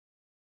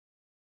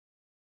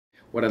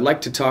What I'd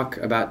like to talk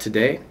about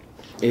today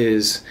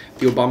is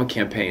the Obama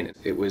campaign.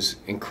 It was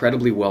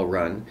incredibly well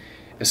run,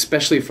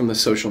 especially from the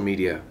social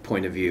media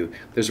point of view.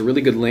 There's a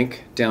really good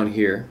link down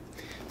here.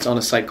 It's on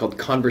a site called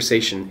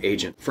Conversation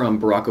Agent, from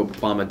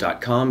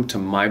BarackObama.com to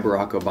My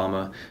Barack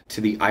Obama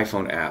to the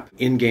iPhone app,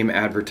 in-game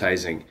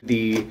advertising,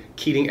 the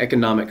Keating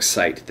Economics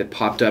site that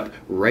popped up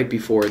right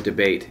before a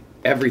debate.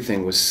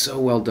 Everything was so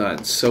well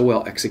done, so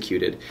well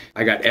executed.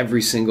 I got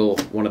every single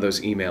one of those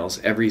emails,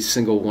 every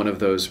single one of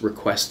those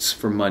requests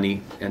for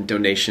money and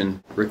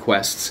donation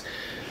requests,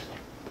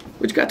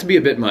 which got to be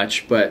a bit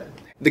much, but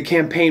the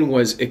campaign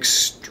was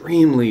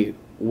extremely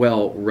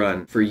well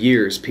run. For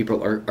years,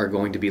 people are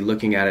going to be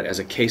looking at it as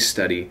a case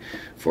study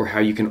for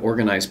how you can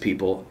organize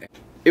people.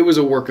 It was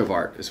a work of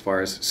art as far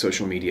as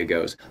social media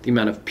goes. The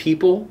amount of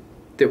people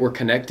that were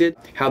connected,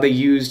 how they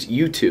used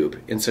YouTube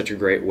in such a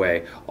great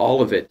way,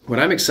 all of it. What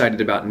I'm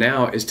excited about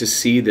now is to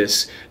see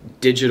this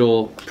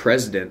digital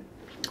president.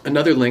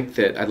 Another link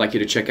that I'd like you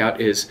to check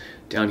out is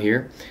down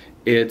here.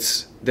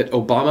 It's that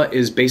Obama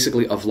is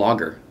basically a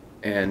vlogger,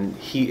 and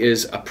he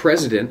is a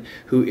president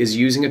who is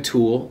using a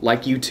tool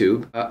like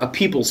YouTube, a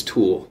people's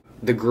tool,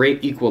 the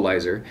great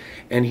equalizer,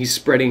 and he's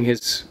spreading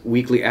his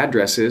weekly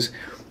addresses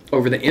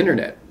over the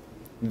internet.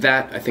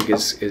 That, I think,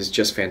 is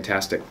just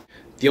fantastic.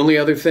 The only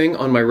other thing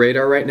on my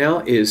radar right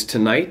now is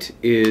tonight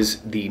is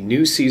the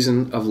new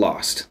season of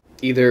Lost.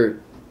 Either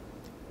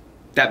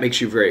that makes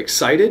you very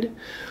excited,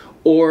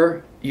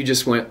 or you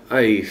just went,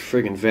 "Ay,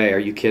 friggin' vey, are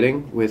you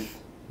kidding?"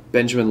 with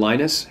Benjamin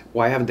Linus.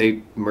 Why haven't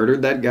they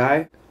murdered that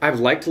guy? I've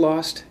liked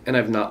Lost, and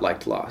I've not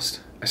liked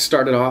Lost. I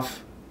started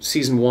off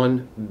season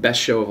 1,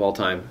 best show of all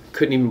time.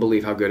 Couldn't even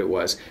believe how good it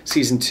was.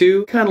 Season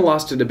 2, kind of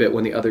lost it a bit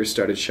when the others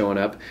started showing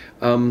up.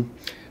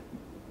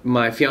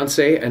 My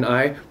fiance and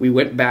I, we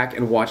went back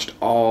and watched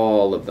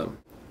all of them.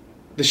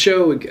 The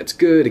show, it gets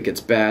good, it gets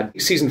bad.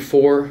 Season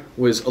 4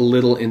 was a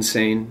little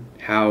insane,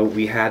 how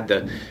we had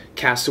the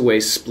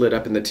castaways split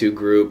up into two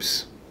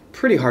groups.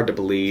 Pretty hard to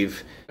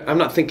believe. I'm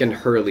not thinking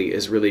Hurley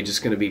is really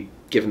just going to be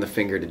giving the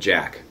finger to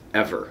Jack,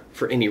 ever,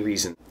 for any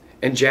reason.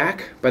 And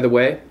Jack, by the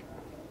way,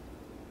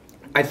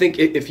 I think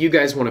if you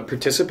guys want to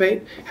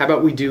participate, how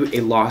about we do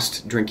a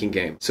Lost drinking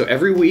game? So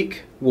every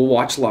week, we'll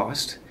watch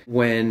Lost.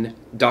 When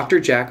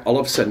Dr. Jack all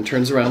of a sudden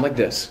turns around like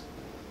this.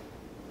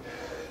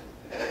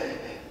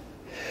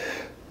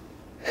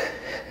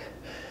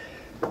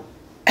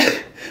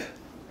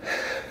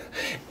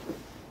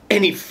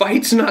 And he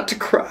fights not to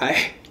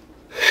cry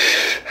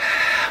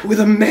with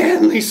a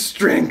manly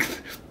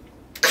strength.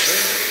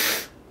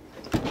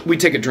 We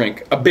take a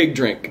drink, a big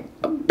drink,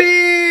 a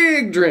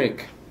big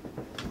drink.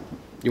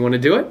 You want to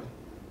do it?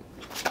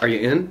 Are you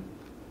in?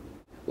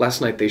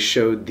 Last night they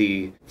showed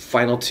the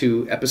final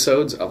 2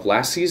 episodes of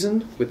last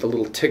season with the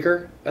little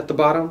ticker at the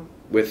bottom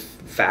with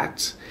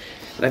facts.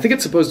 And I think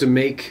it's supposed to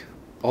make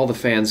all the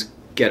fans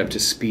get up to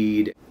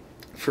speed.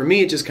 For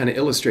me, it just kind of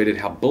illustrated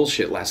how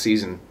bullshit last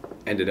season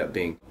ended up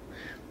being.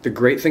 The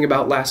great thing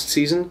about last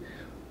season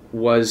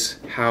was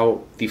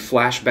how the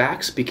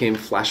flashbacks became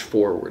flash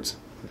forwards.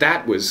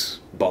 That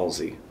was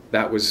ballsy.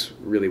 That was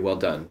really well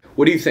done.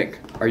 What do you think?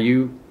 Are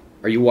you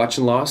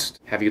watching Lost?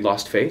 Have you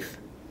lost faith?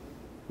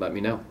 Let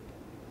me know.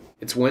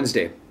 It's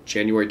Wednesday,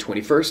 January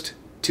 21st,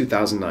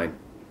 2009.